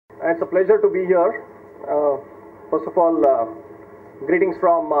It's a pleasure to be here. First of all, greetings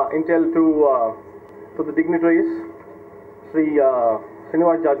from Intel to the dignitaries, Sri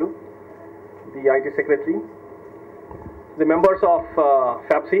Srinivas Jaju, the IT Secretary, the members of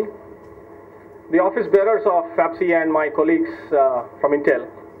FAPSI, the office bearers of FAPSI and my colleagues from Intel,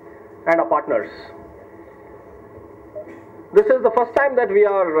 and our partners. This is the first time that we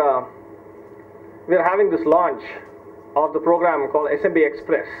are having this launch of the program called SMB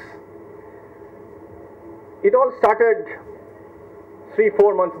Express. It all started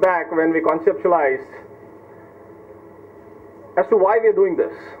 3-4 months back when we conceptualized as to why we are doing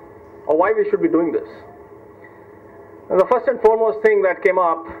this, or why we should be doing this. And the first and foremost thing that came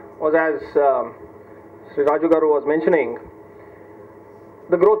up was, as Sri Raju Garu was mentioning,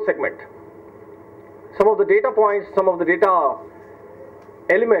 the growth segment. Some of the data points, some of the data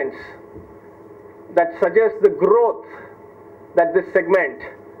elements that suggest the growth that this segment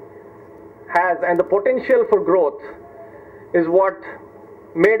has and the potential for growth is what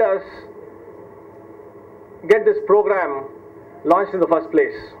made us get this program launched in the first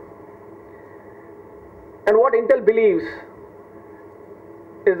place. And what Intel believes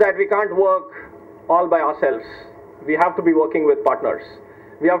is that we can't work all by ourselves. We have to be working with partners.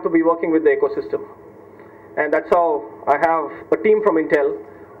 We have to be working with the ecosystem. And that's how I have a team from Intel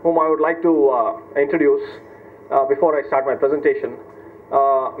whom I would like to introduce before I start my presentation.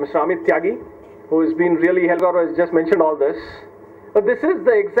 Mr. Amit Tyagi, who has been really helpful, has just mentioned all this. But this is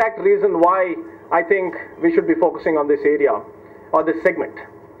the exact reason why I think we should be focusing on this area or this segment.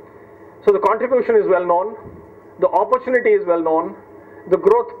 So the contribution is well known, the opportunity is well known, the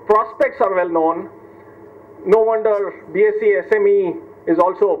growth prospects are well known. No wonder BSc SME is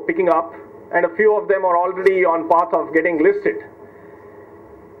also picking up, and a few of them are already on path of getting listed.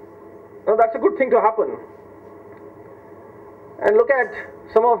 Now that's a good thing to happen. And look at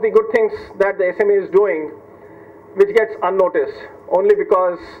some of the good things that the SME is doing, which gets unnoticed only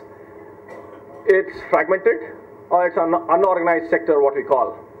because it's fragmented or it's an unorganized sector, what we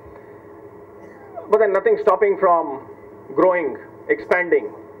call. But then nothing stopping from growing,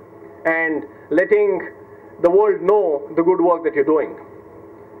 expanding, and letting the world know the good work that you're doing.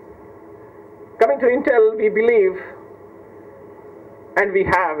 Coming to Intel, we believe, and we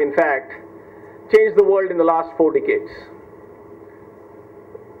have in fact, changed the world in the last 4 decades.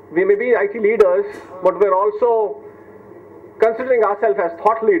 We may be IT leaders, but we're also considering ourselves as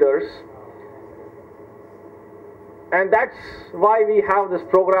thought leaders. And that's why we have this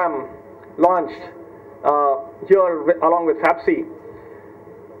program launched here along with FAPSI.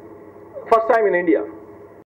 First time in India.